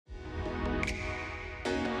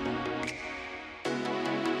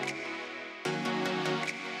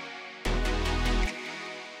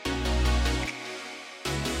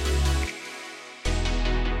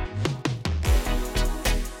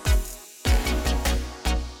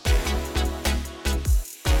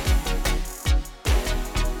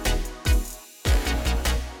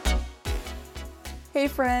Hey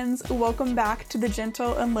friends, welcome back to the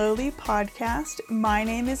Gentle and Lowly podcast. My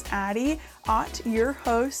name is Addie Ott, your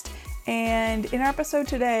host, and in our episode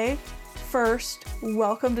today, first,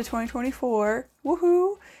 welcome to 2024.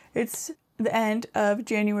 Woohoo! It's the end of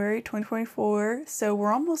January 2024, so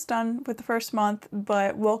we're almost done with the first month,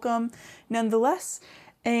 but welcome nonetheless.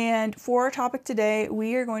 And for our topic today,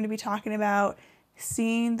 we are going to be talking about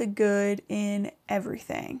seeing the good in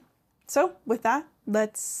everything. So with that,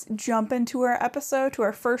 let's jump into our episode, to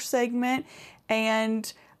our first segment,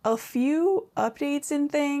 and a few updates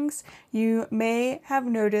and things. You may have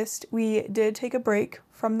noticed we did take a break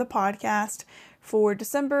from the podcast for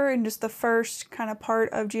December and just the first kind of part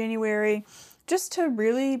of January, just to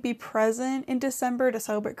really be present in December to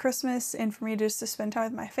celebrate Christmas and for me just to spend time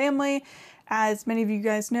with my family. As many of you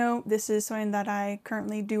guys know, this is something that I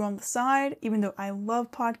currently do on the side, even though I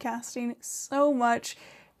love podcasting so much.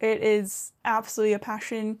 It is absolutely a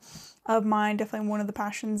passion of mine, definitely one of the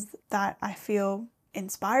passions that I feel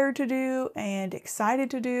inspired to do and excited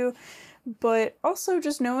to do, but also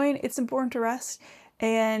just knowing it's important to rest.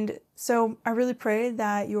 And so I really pray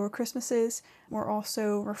that your Christmases were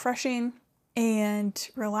also refreshing and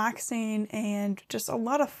relaxing and just a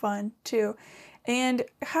lot of fun too. And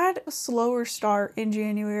had a slower start in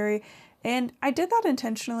January, and I did that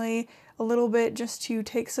intentionally a little bit just to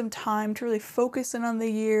take some time to really focus in on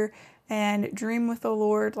the year and dream with the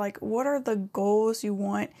Lord. Like, what are the goals you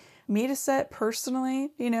want me to set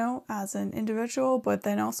personally, as an individual, but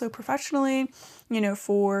then also professionally,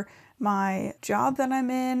 for my job that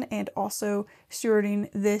I'm in and also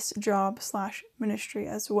stewarding this job/ministry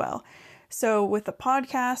as well. So with the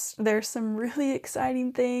podcast, there's some really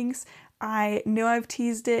exciting things. I know I've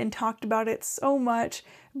teased it and talked about it so much,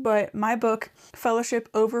 but my book, Fellowship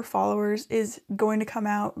Over Followers, is going to come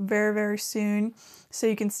out very, very soon. So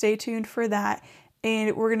you can stay tuned for that.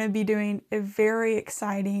 And we're going to be doing a very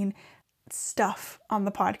exciting stuff on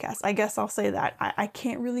the podcast. I guess I'll say that. I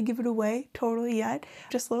can't really give it away totally yet.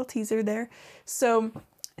 Just a little teaser there. So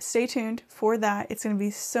stay tuned for that. It's going to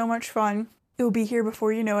be so much fun. It will be here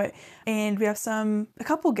before you know it. And we have a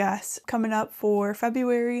couple guests coming up for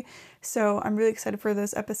February. So I'm really excited for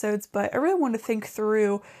those episodes. But I really want to think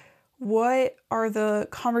through what are the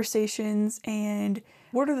conversations and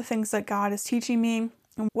what are the things that God is teaching me?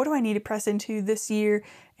 And what do I need to press into this year?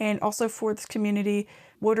 And also for this community,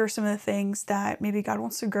 what are some of the things that maybe God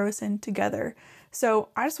wants to grow us in together? So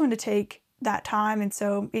I just wanted to take that time. And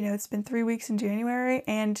so, it's been 3 weeks in January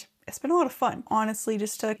and it's been a lot of fun, honestly,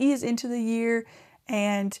 just to ease into the year.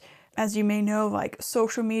 And as you may know, like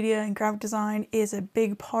social media and graphic design is a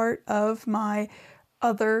big part of my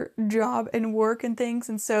other job and work and things.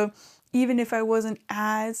 And so even if I wasn't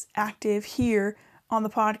as active here on the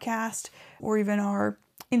podcast or even our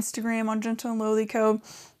Instagram on Gentle and Lowly Co.,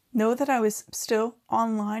 know that I was still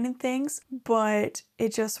online and things, but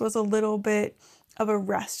it just was a little bit of a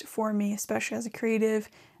rest for me, especially as a creative,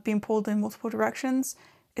 being pulled in multiple directions.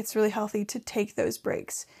 It's really healthy to take those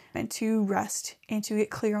breaks and to rest and to get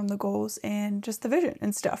clear on the goals and just the vision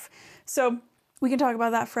and stuff. So we can talk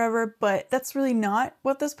about that forever, but that's really not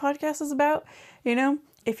what this podcast is about.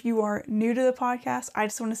 If you are new to the podcast, I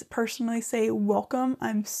just want to personally say welcome.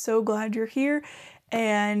 I'm so glad you're here.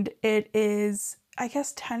 And it is, I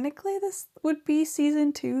guess technically this would be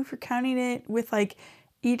season 2 for counting it with like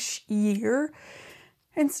each year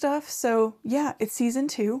and stuff. So yeah, it's season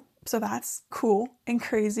 2. So that's cool and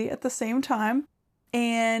crazy at the same time.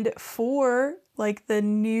 And for like the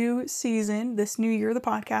new season, this new year of the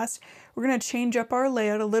podcast, we're going to change up our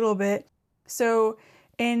layout a little bit. So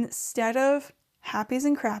instead of happies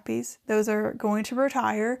and crappies, those are going to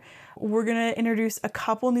retire, we're going to introduce a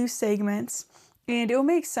couple new segments and it'll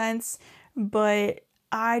make sense. But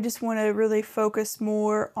I just want to really focus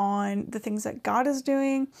more on the things that God is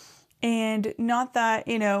doing. And not that,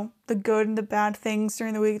 the good and the bad things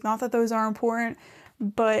during the week, not that those are important,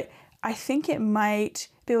 but I think it might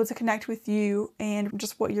be able to connect with you and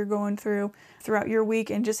just what you're going through throughout your week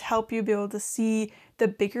and just help you be able to see the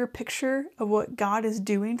bigger picture of what God is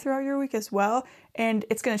doing throughout your week as well. And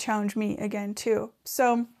it's going to challenge me again too.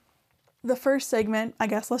 So the first segment, I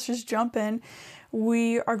guess let's just jump in.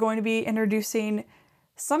 We are going to be introducing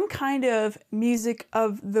some kind of music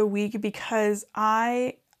of the week because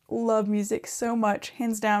I love music so much,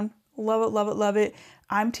 hands down. Love it, love it, love it.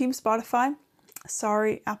 I'm team Spotify.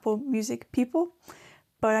 Sorry, Apple Music people,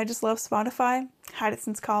 but I just love Spotify. Had it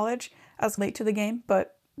since college. I was late to the game,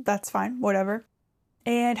 but that's fine, whatever.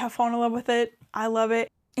 And have fallen in love with it. I love it.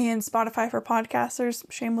 And Spotify for podcasters,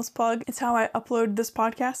 shameless plug. It's how I upload this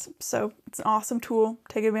podcast. So it's an awesome tool.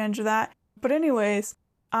 Take advantage of that. But anyways,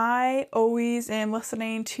 I always am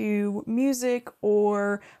listening to music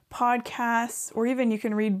or podcasts, or even you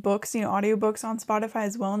can read books, audiobooks on Spotify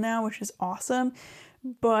as well now, which is awesome.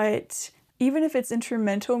 But even if it's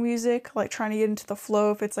instrumental music, like trying to get into the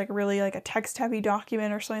flow, if it's like really like a text heavy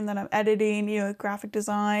document or something that I'm editing, graphic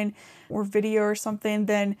design or video or something,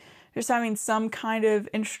 then just having some kind of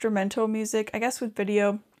instrumental music. I guess with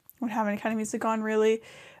video, I wouldn't have any kind of music on really,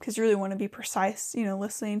 because you really want to be precise,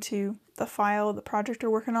 listening to the file, the project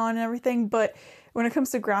you're working on and everything. But when it comes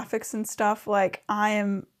to graphics and stuff, like I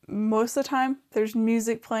am, most of the time there's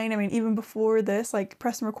music playing. I mean, even before this, like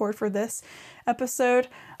press and record for this episode,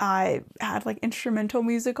 I had like instrumental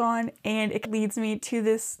music on, and it leads me to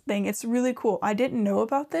this thing. It's really cool. I didn't know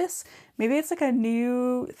about this. Maybe it's like a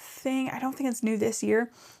new thing. I don't think it's new this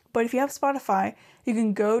year, but if you have Spotify, you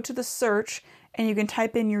can go to the search and you can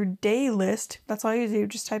type in your day list. That's all you do,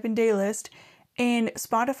 just type in day list. And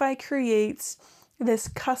Spotify creates this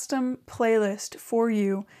custom playlist for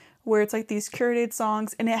you where it's like these curated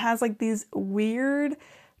songs, and it has like these weird,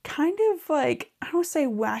 kind of like, I don't want to say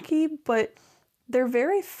wacky, but they're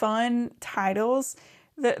very fun titles.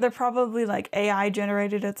 They're probably like AI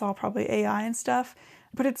generated. It's all probably AI and stuff,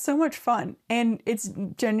 but it's so much fun. And it's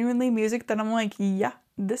genuinely music that I'm like, yeah,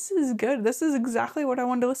 this is good. This is exactly what I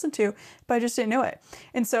wanted to listen to, but I just didn't know it.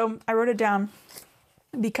 And so I wrote it down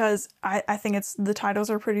because I think the titles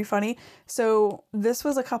are pretty funny. So this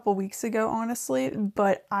was a couple weeks ago, honestly,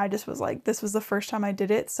 but I just was like, this was the first time I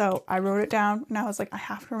did it. So I wrote it down and I was like, I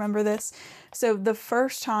have to remember this. So the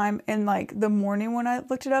first time in like the morning when I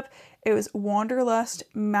looked it up, it was Wanderlust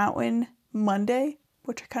Mountain Monday,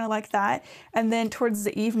 which I kind of like that. And then towards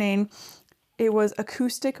the evening, it was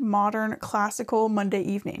Acoustic Modern Classical Monday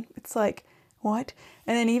Evening. It's like, what?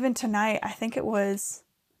 And then even tonight, I think it was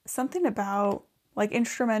something about like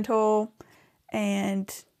instrumental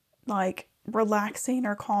and like relaxing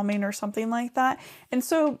or calming or something like that. And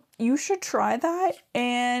so you should try that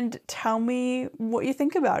and tell me what you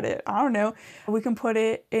think about it. I don't know. We can put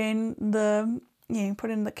it in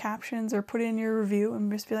put in the captions or put it in your review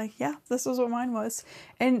and just be like, yeah, this is what mine was.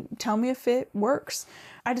 And tell me if it works.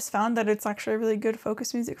 I just found that it's actually really good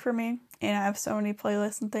focus music for me. And I have so many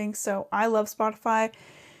playlists and things. So I love Spotify.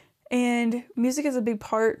 And music is a big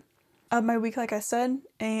part of my week, like I said.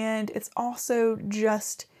 And it's also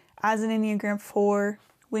just as an Enneagram 4,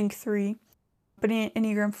 Wing 3. But in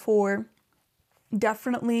Enneagram 4,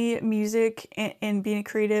 definitely music and being a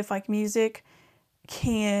creative, like music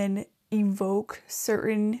can evoke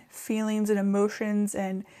certain feelings and emotions,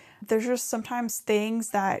 and there's just sometimes things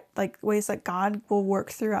that like ways that God will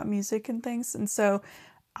work throughout music and things. And so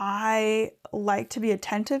I like to be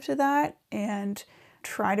attentive to that and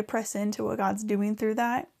try to press into what God's doing through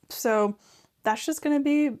that. So that's just going to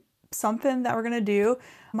be something that we're going to do.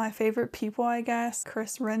 My favorite people, I guess,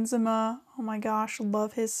 Chris Renzema. Oh my gosh,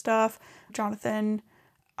 love his stuff. Jonathan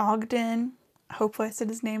Ogden. Hopefully I said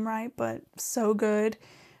his name right, but so good.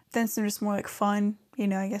 Then some just more like fun,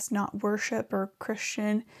 I guess not worship or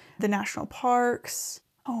Christian. The national parks.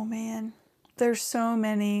 Oh man, there's so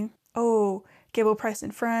many. Oh, Gable Price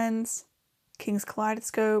and Friends, King's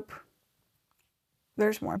Kaleidoscope.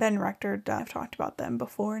 There's more. Ben Rector, I've talked about them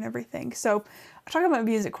before and everything. So I talk about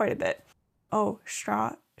music quite a bit. Oh,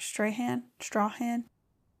 Strahan.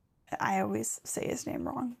 I always say his name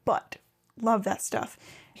wrong, but love that stuff.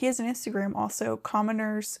 He has an Instagram also,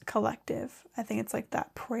 Commoners Collective. I think it's like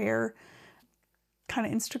that prayer kind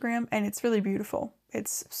of Instagram, and it's really beautiful.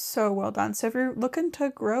 It's so well done. So if you're looking to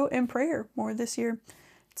grow in prayer more this year,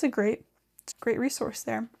 it's a great resource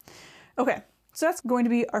there. Okay, so that's going to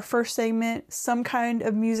be our first segment, some kind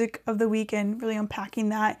of music of the week, and really unpacking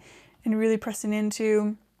that and really pressing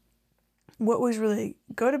into what was really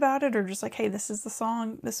good about it, or just like, hey, this is the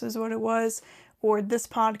song, this is what it was, or this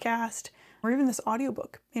podcast, or even this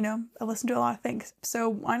audiobook. I listen to a lot of things. So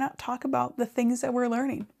why not talk about the things that we're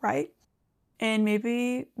learning, right? And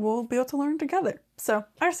maybe we'll be able to learn together. So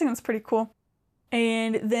I just think that's pretty cool.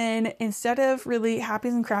 And then instead of really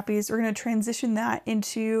happies and crappies, we're going to transition that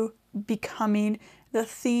into becoming the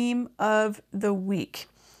theme of the week.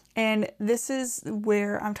 And this is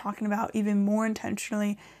where I'm talking about even more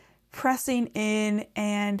intentionally pressing in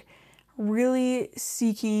and really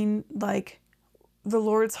seeking like the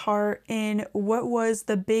Lord's heart in what was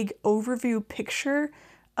the big overview picture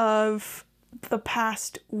of the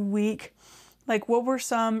past week. Like what were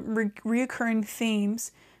some reoccurring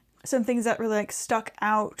themes, some things that really like stuck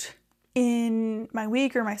out in my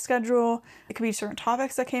week or my schedule. It could be certain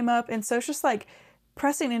topics that came up. And so it's just like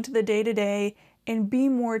pressing into the day-to-day and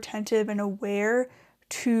being more attentive and aware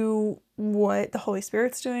to what the Holy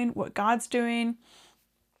Spirit's doing, what God's doing,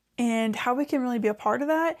 and how we can really be a part of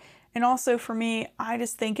that. And also for me, I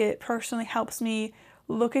just think it personally helps me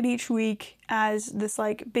look at each week as this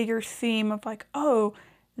like bigger theme of like, oh,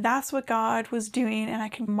 that's what God was doing. And I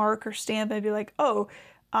can mark or stamp and be like, oh,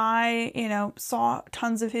 I, saw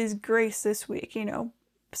tons of his grace this week,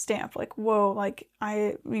 stamp like, whoa, like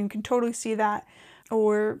you can totally see that.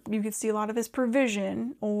 Or you could see a lot of his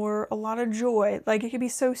provision or a lot of joy. Like it could be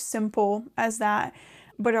so simple as that,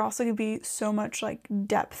 but it also could be so much like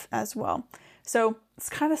depth as well. So it's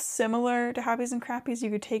kind of similar to Happies and Crappies. You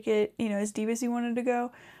could take it, as deep as you wanted to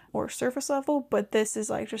go or surface level, but this is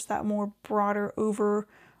like just that more broader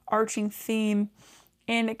overarching theme.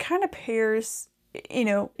 And it kind of pairs, in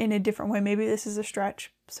a different way. Maybe this is a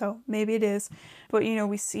stretch, so maybe it is. But,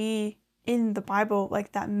 we see in the Bible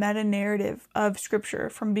like that meta narrative of scripture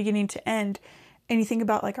from beginning to end. And you think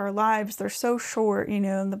about like our lives, they're so short,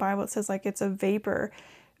 in the Bible it says like it's a vapor.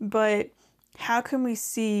 But how can we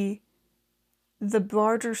see the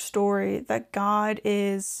larger story that God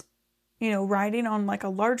is, writing on like a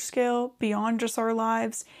large scale beyond just our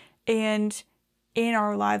lives and in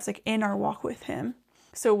our lives, like in our walk with him?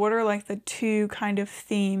 So what are like the two kind of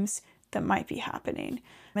themes that might be happening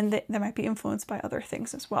and that might be influenced by other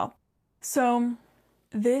things as well? So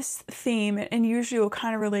this theme, and usually will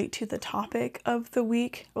kind of relate to the topic of the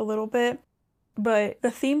week a little bit, but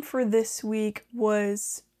the theme for this week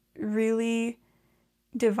was really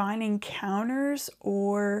divine encounters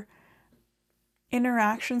or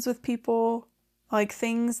interactions with people, like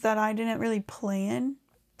things that I didn't really plan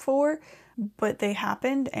for, but they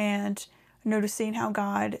happened, and noticing how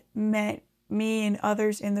God met me and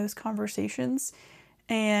others in those conversations.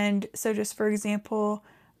 And so just for example,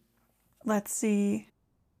 let's see,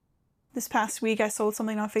 this past week I sold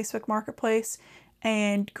something on Facebook Marketplace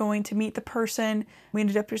and going to meet the person. We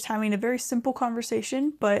ended up just having a very simple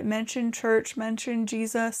conversation, but mentioned church, mentioned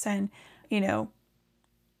Jesus and,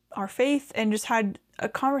 our faith, and just had a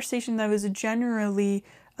conversation that was generally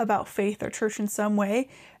about faith or church in some way.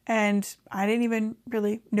 And I didn't even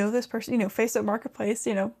really know this person, Facebook Marketplace,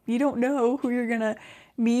 you don't know who you're going to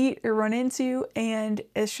meet or run into. And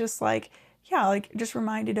it's just like, yeah, like just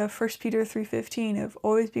reminded of 1 Peter 3:15 of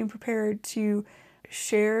always being prepared to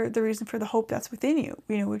share the reason for the hope that's within you,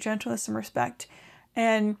 with gentleness and respect.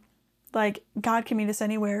 And like God can meet us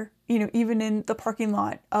anywhere, even in the parking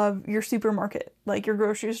lot of your supermarket, like your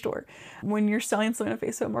grocery store, when you're selling something on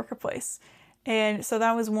Facebook Marketplace. And so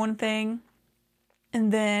that was one thing.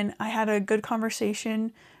 And then I had a good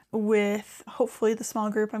conversation with hopefully the small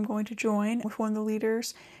group I'm going to join with one of the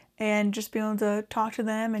leaders, and just be able to talk to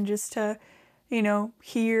them and just to,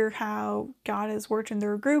 hear how God has worked in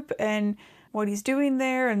their group and what he's doing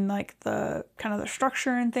there and like the kind of the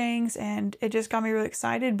structure and things. And it just got me really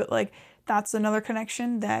excited. But like, that's another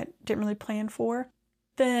connection that didn't really plan for.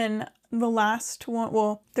 Then the last one,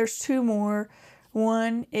 well, there's two more.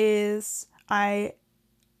 One is I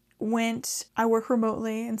work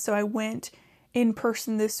remotely, and so I went in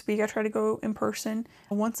person this week. I try to go in person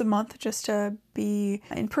once a month just to be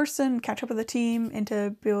in person, catch up with the team, and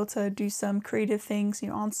to be able to do some creative things,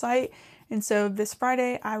 on site. And so this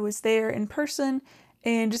Friday I was there in person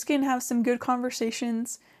and just getting to have some good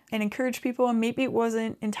conversations and encourage people. And maybe it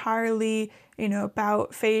wasn't entirely,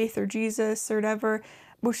 about faith or Jesus or whatever,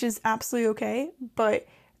 which is absolutely okay, but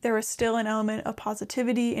there was still an element of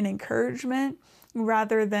positivity and encouragement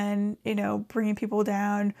rather than, bringing people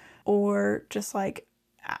down or just like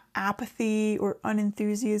apathy or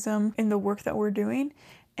unenthusiasm in the work that we're doing.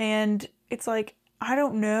 And it's like, I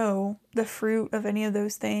don't know the fruit of any of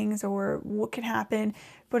those things or what can happen,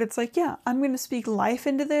 but it's like, yeah, I'm going to speak life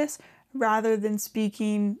into this rather than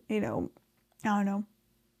speaking,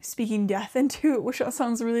 speaking death into it, which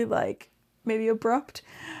sounds really like maybe abrupt.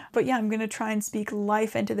 But yeah, I'm going to try and speak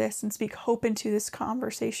life into this and speak hope into this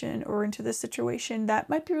conversation or into this situation that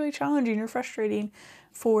might be really challenging or frustrating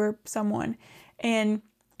for someone. And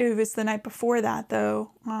it was the night before that,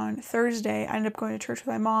 though, on Thursday, I ended up going to church with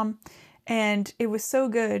my mom, and it was so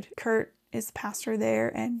good. Kurt is the pastor there,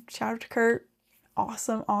 and shout out to Kurt.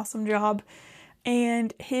 Awesome job.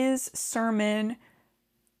 And his sermon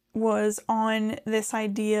was on this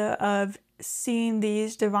idea of seeing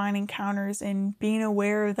these divine encounters and being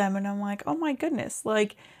aware of them. And I'm like, oh my goodness.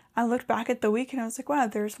 Like, I looked back at the week and I was like, wow,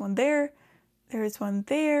 there's one there. There's one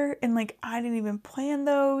there. And like, I didn't even plan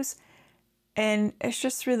those. And it's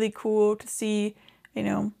just really cool to see,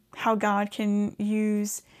 how God can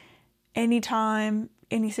use any time,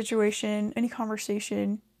 any situation, any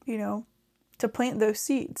conversation, to plant those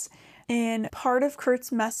seeds. And part of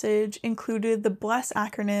Kurt's message included the BLESS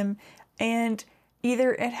acronym. And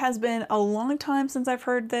either it has been a long time since I've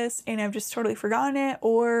heard this and I've just totally forgotten it,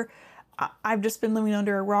 or I've just been living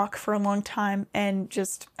under a rock for a long time and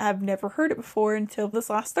just have never heard it before until this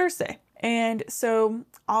last Thursday. And so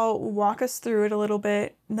I'll walk us through it a little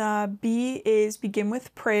bit. The B is begin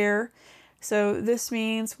with prayer. So this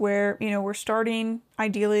means where, we're starting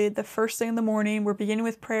ideally the first thing in the morning, we're beginning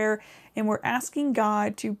with prayer and we're asking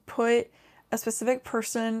God to put a specific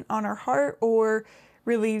person on our heart, or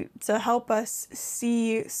really to help us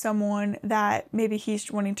see someone that maybe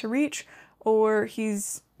he's wanting to reach, or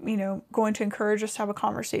he's, going to encourage us to have a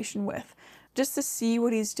conversation with, just to see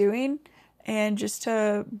what he's doing and just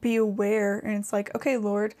to be aware. And it's like, okay,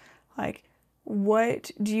 Lord, like, what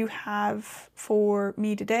do you have for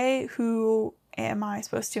me today? Who am I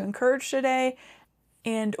supposed to encourage today?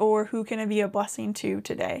 And or who can I be a blessing to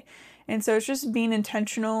today? And so it's just being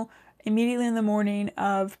intentional immediately in the morning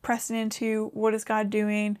of pressing into what is God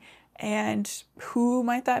doing and who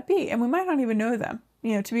might that be? And we might not even know them.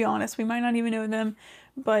 To be honest, we might not even know them,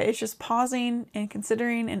 but it's just pausing and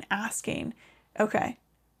considering and asking, okay,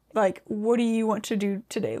 like, what do you want to do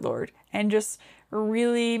today, Lord? And just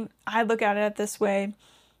really, I look at it this way,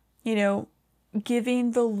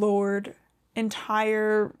 giving the Lord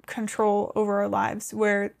entire control over our lives,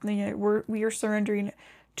 where we are surrendering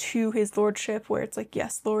to his lordship, where it's like,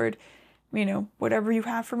 yes, Lord, whatever you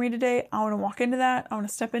have for me today, I want to walk into that, I want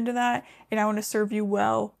to step into that, and I want to serve you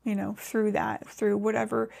well, through that, through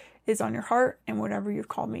whatever is on your heart and whatever you've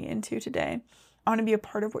called me into today. I want to be a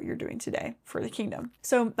part of what you're doing today for the kingdom.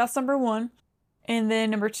 So that's number one. And then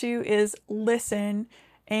number two is listen.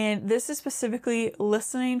 And this is specifically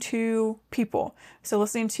listening to people. So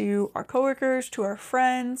listening to our coworkers, to our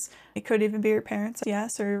friends. It could even be your parents,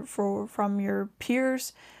 yes, or from your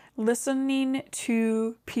peers. Listening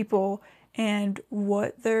to people and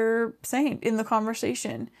what they're saying in the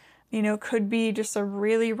conversation. Could be just a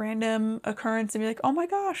really random occurrence and be like, oh my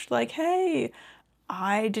gosh, like, hey,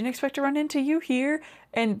 I didn't expect to run into you here.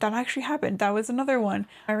 And that actually happened. That was another one.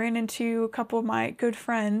 I ran into a couple of my good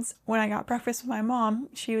friends when I got breakfast with my mom.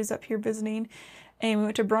 She was up here visiting and we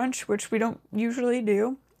went to brunch, which we don't usually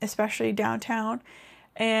do, especially downtown.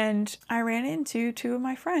 And I ran into two of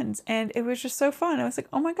my friends and it was just so fun. I was like,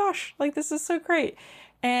 oh my gosh, like, this is so great.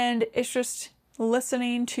 And it's just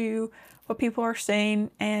listening to what people are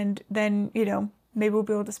saying. And then, maybe we'll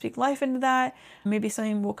be able to speak life into that. Maybe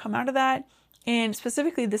something will come out of that. And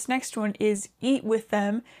specifically, this next one is eat with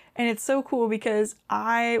them. And it's so cool because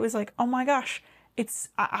I was like, oh my gosh,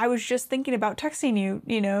 I was just thinking about texting you,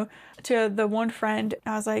 to the one friend.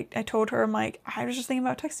 I told her, I'm like, I was just thinking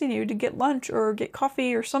about texting you to get lunch or get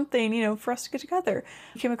coffee or something, for us to get together.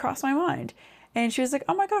 It came across my mind. And she was like,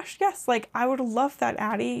 oh my gosh, yes, like, I would love that,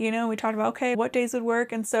 Addie. We talked about, okay, what days would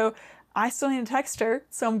work. And so I still need to text her,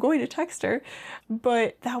 so I'm going to text her.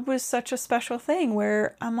 But that was such a special thing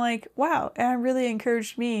where I'm like, wow, and it really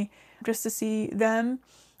encouraged me just to see them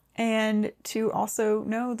and to also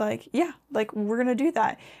know, like, yeah, like, we're going to do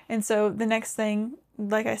that. And so the next thing,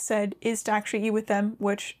 like I said, is to actually eat with them,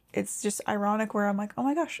 which it's just ironic where I'm like, oh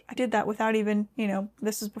my gosh, I did that without even,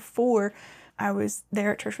 this is before I was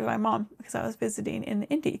there at church with my mom because I was visiting in the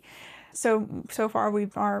Indy. So far we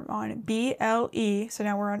are on BLE. So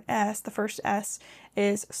now we're on S. The first S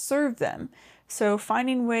is serve them. So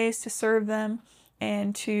finding ways to serve them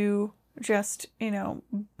and to just,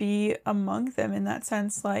 be among them in that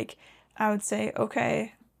sense. Like, I would say,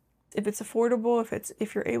 okay, if it's affordable,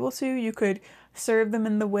 if you're able to, you could serve them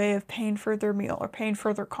in the way of paying for their meal or paying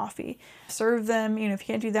for their coffee. Serve them, if you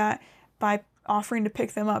can't do that, by offering to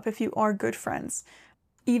pick them up if you are good friends.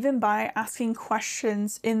 Even by asking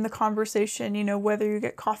questions in the conversation, whether you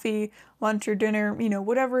get coffee, lunch, or dinner,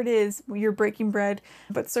 whatever it is, you're breaking bread,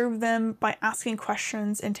 but serve them by asking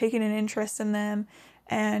questions and taking an interest in them.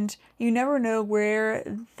 And you never know where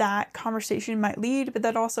that conversation might lead, but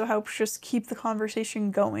that also helps just keep the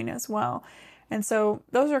conversation going as well. And so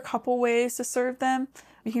those are a couple ways to serve them.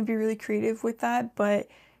 You can be really creative with that, but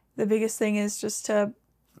the biggest thing is just to,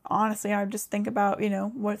 honestly, I just think about,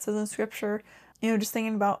 what it says in scripture, just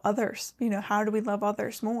thinking about others, how do we love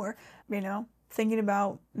others more, thinking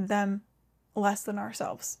about them less than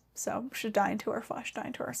ourselves. So we should die into our flesh, die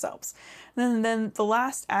into ourselves. And then the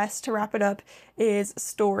last S to wrap it up is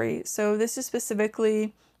story. So this is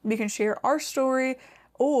specifically, we can share our story,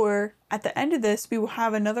 or at the end of this, we will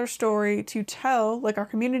have another story to tell, like our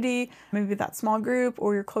community, maybe that small group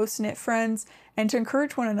or your close-knit friends, and to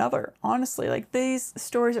encourage one another. Honestly, like, these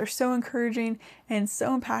stories are so encouraging and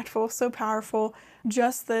so impactful, so powerful.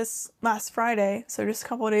 Just this last Friday, so just a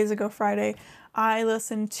couple of days ago Friday, I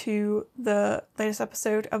listened to the latest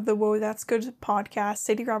episode of the Whoa, That's Good podcast,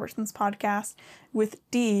 Sadie Robertson's podcast with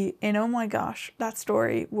Dee, and oh my gosh, that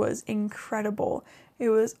story was incredible. It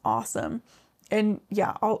was awesome. And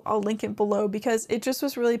yeah, I'll link it below because it just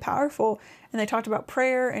was really powerful. And they talked about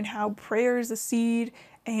prayer and how prayer is a seed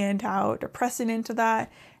and how they're pressing into that.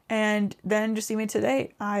 And then just even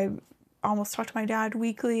today, I almost talk to my dad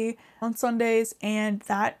weekly on Sundays, and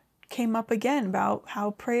that came up again about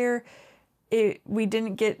how prayer, we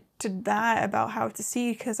didn't get to that about how to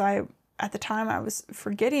see, because at the time I was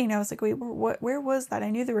forgetting. I was like, wait, where was that? I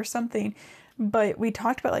knew there was something, but we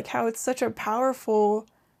talked about like how it's such a powerful,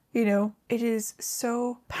 it is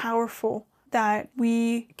so powerful that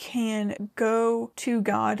we can go to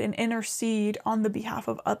God and intercede on the behalf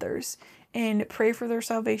of others and pray for their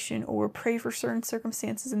salvation or pray for certain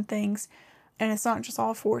circumstances and things. And it's not just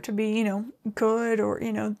all for it to be, good or,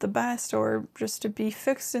 the best or just to be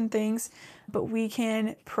fixed in things, but we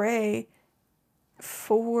can pray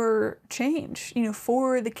for change,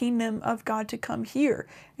 for the kingdom of God to come here.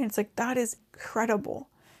 And it's like, that is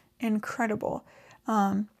incredible.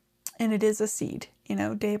 And it is a seed,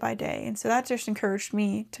 day by day. And so that just encouraged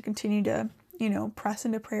me to continue to, press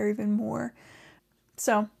into prayer even more.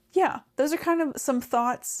 So yeah, those are kind of some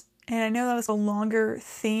thoughts. And I know that was a longer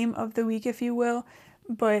theme of the week, if you will,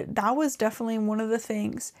 but that was definitely one of the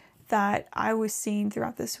things that I was seeing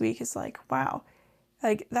throughout this week is like, wow,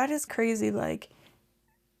 like that is crazy. Like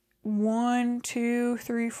 1, 2,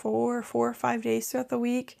 3, 4 or 5 days throughout the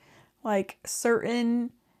week, like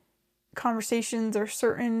certain conversations or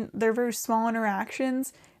they're very small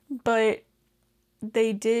interactions, but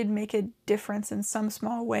they did make a difference in some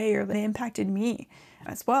small way, or they impacted me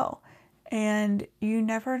as well. And you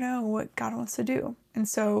never know what God wants to do. And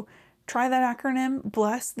so try that acronym,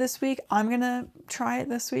 BLESS, this week. I'm going to try it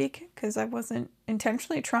this week because I wasn't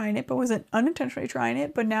intentionally trying it, but wasn't unintentionally trying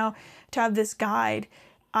it. But now to have this guide,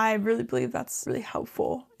 I really believe that's really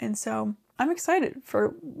helpful. And so I'm excited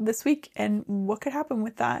for this week and what could happen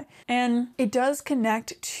with that. And it does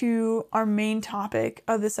connect to our main topic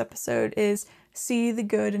of this episode is see the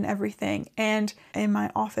good in everything. And in my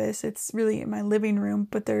office, it's really in my living room,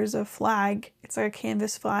 but there's a flag. It's like a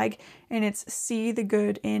canvas flag, and it's see the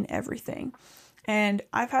good in everything. And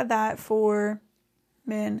I've had that for,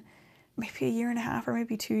 maybe a year and a half or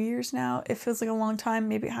maybe 2 years now. It feels like a long time.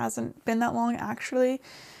 Maybe it hasn't been that long actually,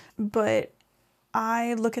 but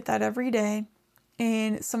I look at that every day,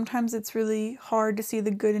 and sometimes it's really hard to see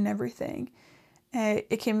the good in everything.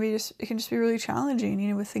 It can just be really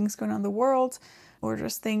challenging, with things going on in the world or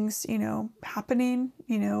just things, happening,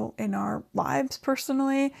 in our lives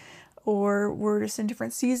personally, or we're just in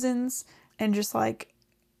different seasons, and just like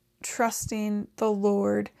trusting the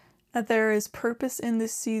Lord that there is purpose in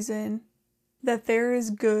this season, that there is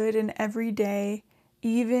good in every day,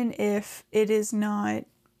 even if it is not.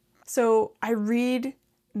 So I read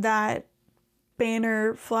that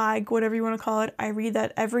banner, flag, whatever you want to call it. I read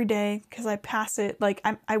that every day because I pass it. Like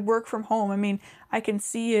I work from home. I mean, I can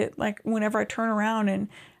see it like whenever I turn around and,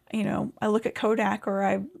 I look at Kodak or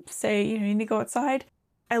I say, you need to go outside.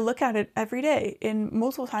 I look at it every day and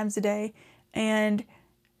multiple times a day. And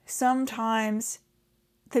sometimes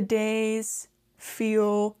the days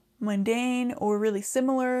feel mundane or really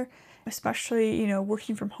similar, especially,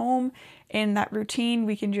 working from home. In that routine,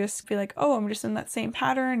 we can just be like, oh, I'm just in that same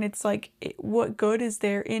pattern. It's like, what good is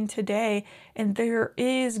there in today? And there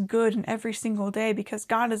is good in every single day because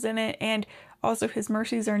God is in it. And also his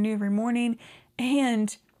mercies are new every morning.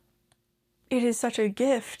 And it is such a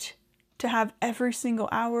gift to have every single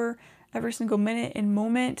hour, every single minute and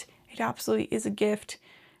moment. It absolutely is a gift.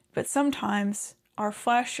 But sometimes our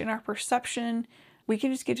flesh and our perception, we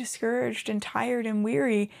can just get discouraged and tired and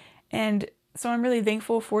weary. And so I'm really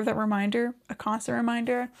thankful for that reminder, a constant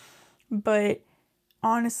reminder. But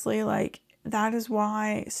honestly, like that is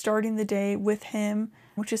why starting the day with him,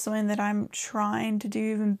 which is something that I'm trying to do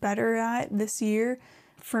even better at this year.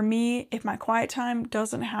 For me, if my quiet time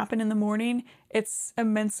doesn't happen in the morning, it's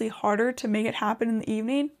immensely harder to make it happen in the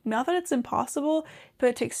evening. Not that it's impossible, but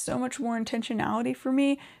it takes so much more intentionality for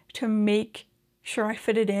me to make sure I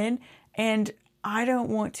fit it in. And I don't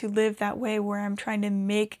want to live that way where I'm trying to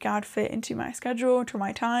make God fit into my schedule, into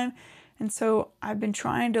my time. And so I've been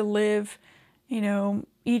trying to live,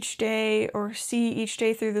 each day or see each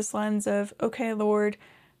day through this lens of, okay, Lord,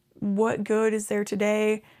 what good is there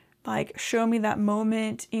today? Like, show me that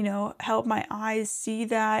moment, help my eyes see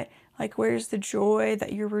that. Like, where's the joy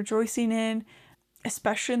that you're rejoicing in?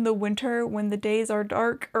 Especially in the winter when the days are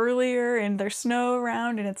dark earlier and there's snow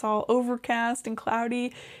around and it's all overcast and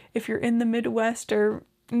cloudy. If you're in the Midwest or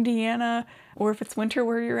Indiana, or if it's winter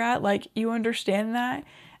where you're at, like you understand that.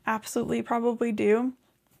 Absolutely, probably do.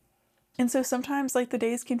 And so sometimes like the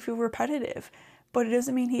days can feel repetitive, but it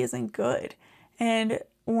doesn't mean he isn't good. And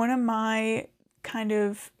one of my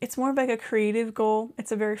it's more of like a creative goal.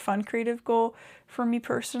 It's a very fun creative goal for me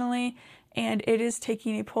personally. And it is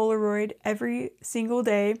taking a Polaroid every single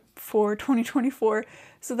day for 2024.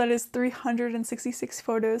 So that is 366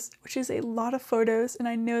 photos, which is a lot of photos. And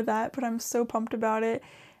I know that, but I'm so pumped about it.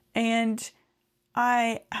 And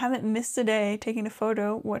I haven't missed a day taking a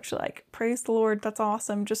photo, which, like, praise the Lord, that's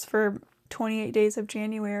awesome, just for 28 days of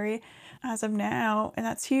January as of now, and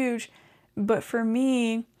that's huge. But for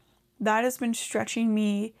me, that has been stretching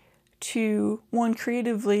me to, one,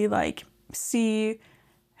 creatively, like, see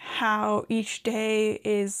how each day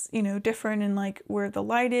is, different, and like where the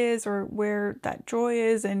light is or where that joy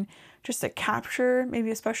is, and just to capture maybe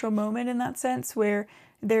a special moment in that sense where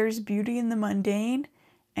there's beauty in the mundane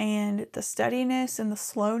and the steadiness and the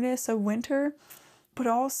slowness of winter, but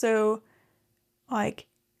also like,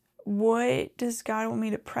 what does God want me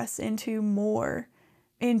to press into more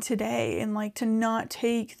in today, and like to not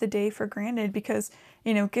take the day for granted, because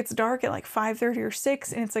it gets dark at like 5:30 or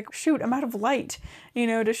 6, and it's like, shoot, I'm out of light,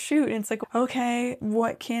 to shoot. And it's like, okay,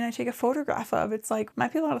 what can I take a photograph of? It's like,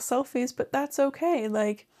 might be a lot of selfies, but that's okay.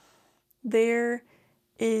 Like, there's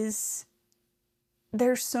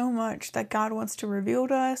so much that God wants to reveal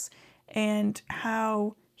to us, and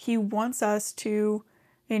how he wants us to,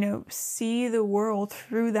 see the world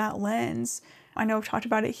through that lens. I know I've talked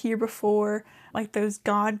about it here before, like those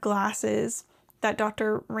God glasses that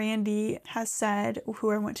Dr. Randy has said, who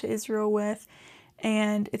I went to Israel with.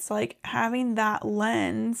 And it's like having that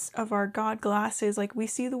lens of our God glasses, like we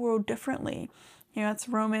see the world differently. It's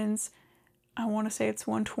Romans, I want to say it's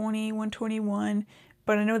 120, 121,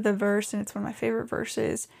 but I know the verse, and it's one of my favorite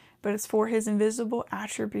verses, but it's for his invisible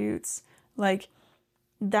attributes. Like,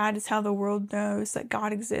 that is how the world knows that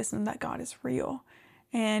God exists and that God is real.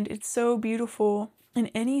 And it's so beautiful in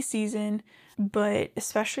any season, but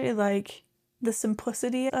especially like the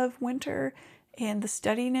simplicity of winter and the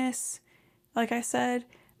steadiness. Like I said,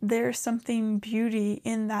 there's something beauty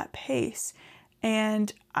in that pace.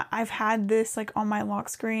 And I've had this like on my lock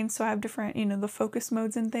screen, so I have different, the focus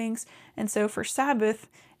modes and things. And so for Sabbath,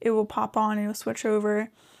 it will pop on and it'll switch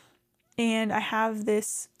over. And I have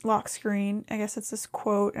this lock screen, I guess it's this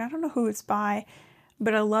quote, and I don't know who it's by,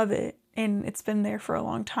 but I love it. And it's been there for a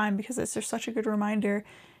long time because it's just such a good reminder.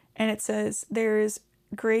 And it says, there is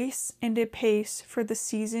grace and a pace for the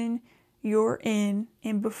season you're in,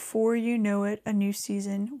 and before you know it, a new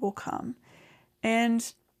season will come.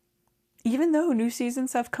 And even though new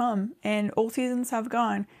seasons have come and old seasons have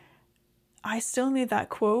gone, I still need that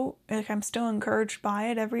quote. Like, I'm still encouraged by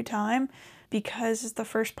it every time, because it's the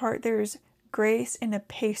first part, there's grace and a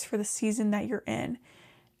pace for the season that you're in.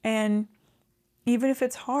 And even if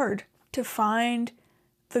it's hard to find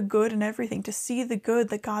the good in everything, to see the good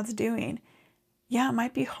that God's doing, yeah, it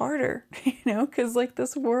might be harder, because like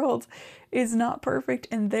this world is not perfect,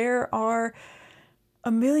 and there are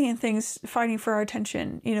a million things fighting for our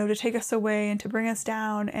attention, to take us away and to bring us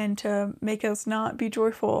down and to make us not be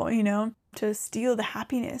joyful, to steal the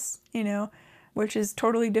happiness, which is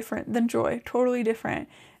totally different than joy, totally different.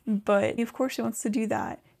 But of course he wants to do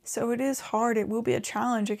that. So it is hard. It will be a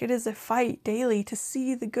challenge. Like, it is a fight daily to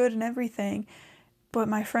see the good in everything. But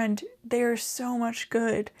my friend, there's so much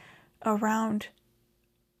good around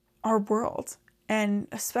our world, and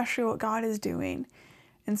especially what God is doing.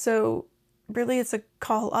 And so really it's a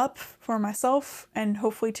call up for myself, and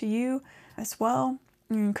hopefully to you as well,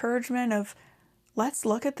 an encouragement of, let's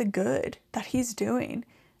look at the good that he's doing.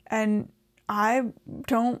 And I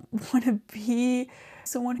don't want to be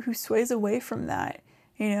someone who sways away from that,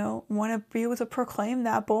 want to be able to proclaim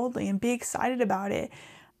that boldly and be excited about it.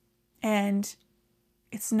 And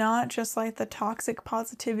it's not just like the toxic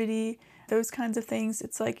positivity, those kinds of things.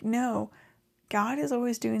 It's like, no, God is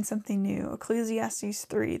always doing something new. Ecclesiastes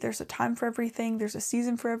 3, there's a time for everything. There's a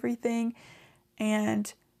season for everything.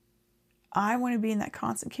 And I want to be in that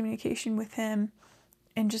constant communication with him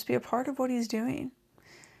and just be a part of what he's doing.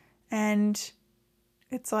 And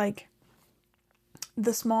it's like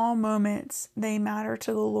the small moments, they matter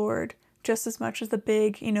to the Lord just as much as the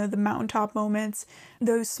big, the mountaintop moments.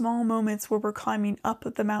 Those small moments where we're climbing up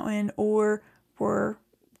the mountain or we're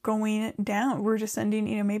going down, we're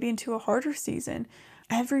descending, maybe into a harder season.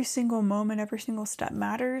 Every single moment, every single step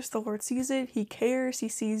matters. The Lord sees it. He cares. He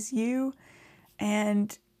sees you.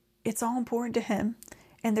 And it's all important to him.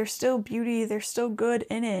 And there's still beauty. There's still good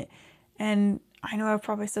in it. And I know I've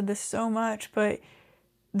probably said this so much, but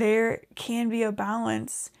there can be a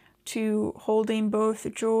balance to holding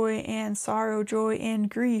both joy and sorrow, joy and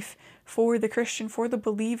grief for the Christian, for the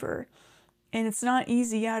believer. And it's not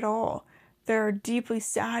easy at all. There are deeply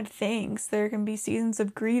sad things. There can be seasons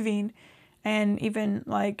of grieving and even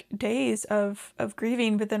like days of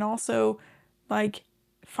grieving, but then also like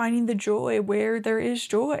finding the joy where there is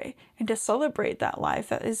joy and to celebrate that life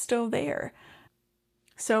that is still there.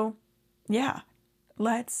 So yeah,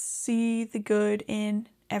 let's see the good in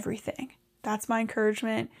everything. That's my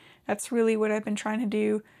encouragement. That's really what I've been trying to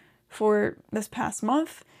do for this past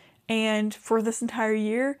month and for this entire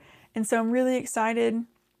year. And so I'm really excited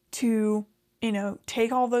to,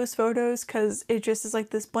 take all those photos, because it just is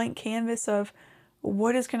like this blank canvas of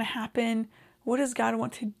what is going to happen, what does God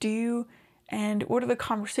want to do, and what are the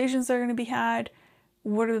conversations that are going to be had,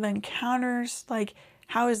 what are the encounters, like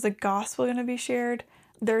how is the gospel going to be shared.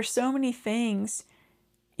 There are so many things,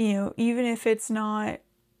 even if it's not,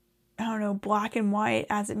 black and white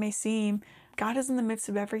as it may seem, God is in the midst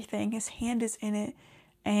of everything. His hand is in it.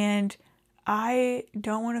 And I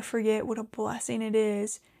don't want to forget what a blessing it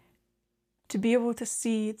is to be able to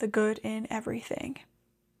see the good in everything.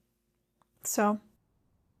 So,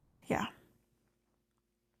 yeah.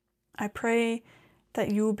 I pray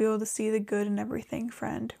that you will be able to see the good in everything,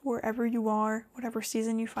 friend. Wherever you are, whatever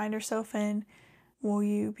season you find yourself in, will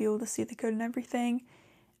you be able to see the good in everything?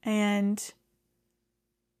 And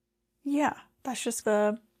yeah, that's just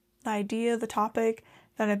the idea, the topic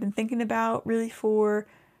that I've been thinking about really for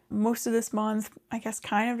most of this month, I guess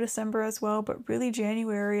kind of December as well, but really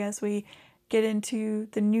January as we get into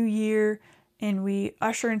the new year and we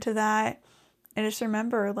usher into that. And just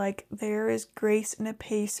remember, like, there is grace and a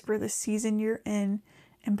pace for the season you're in,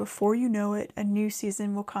 and before you know it, a new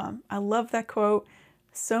season will come. I love that quote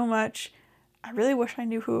so much. I really wish I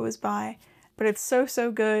knew who it was by, but it's so,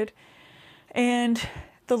 so good. And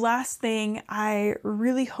the last thing I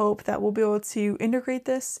really hope that we'll be able to integrate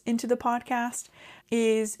this into the podcast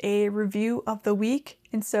is a review of the week.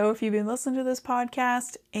 And so if you've been listening to this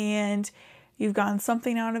podcast and you've gotten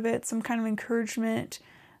something out of it, some kind of encouragement,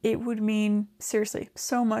 it would mean seriously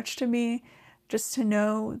so much to me just to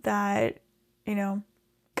know that,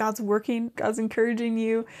 God's working, God's encouraging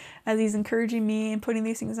you as He's encouraging me and putting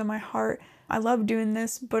these things on my heart. I love doing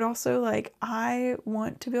this, but also like I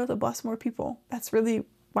want to be able to bless more people. That's really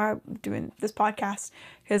why I'm doing this podcast,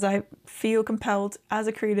 because I feel compelled as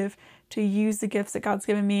a creative to use the gifts that God's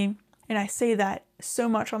given me. And I say that so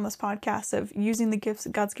much on this podcast of using the gifts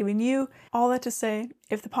that God's given you. All that to say,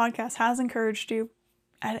 if the podcast has encouraged you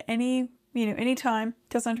at any time,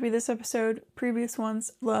 doesn't have to be this episode, previous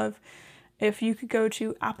ones, love. If you could go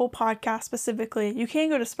to Apple Podcasts specifically, you can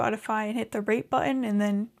go to Spotify and hit the rate button and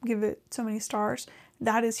then give it so many stars.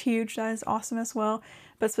 That is huge. That is awesome as well.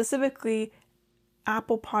 But specifically,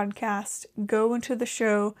 Apple Podcasts, go into the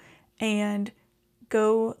show and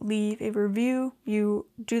go leave a review. You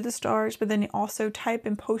do the stars, but then you also type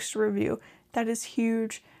and post a review. That is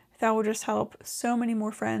huge. That will just help so many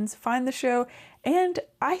more friends find the show. And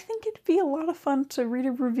I think it'd be a lot of fun to read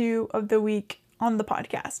a review of the week on the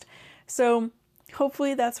podcast. So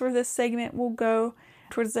hopefully that's where this segment will go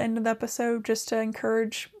towards the end of the episode, just to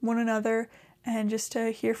encourage one another and just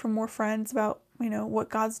to hear from more friends about, what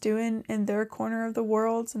God's doing in their corner of the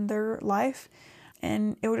world and their life.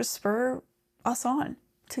 And it will just spur us on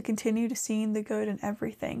to continue to see the good in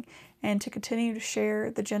everything and to continue to share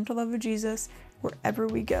the gentle love of Jesus wherever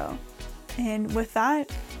we go. And with that,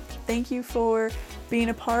 thank you for being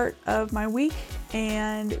a part of my week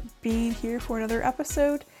and being here for another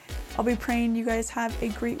episode. I'll be praying you guys have a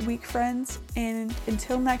great week, friends. And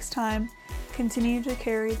until next time, continue to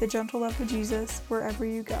carry the gentle love of Jesus wherever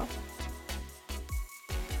you go.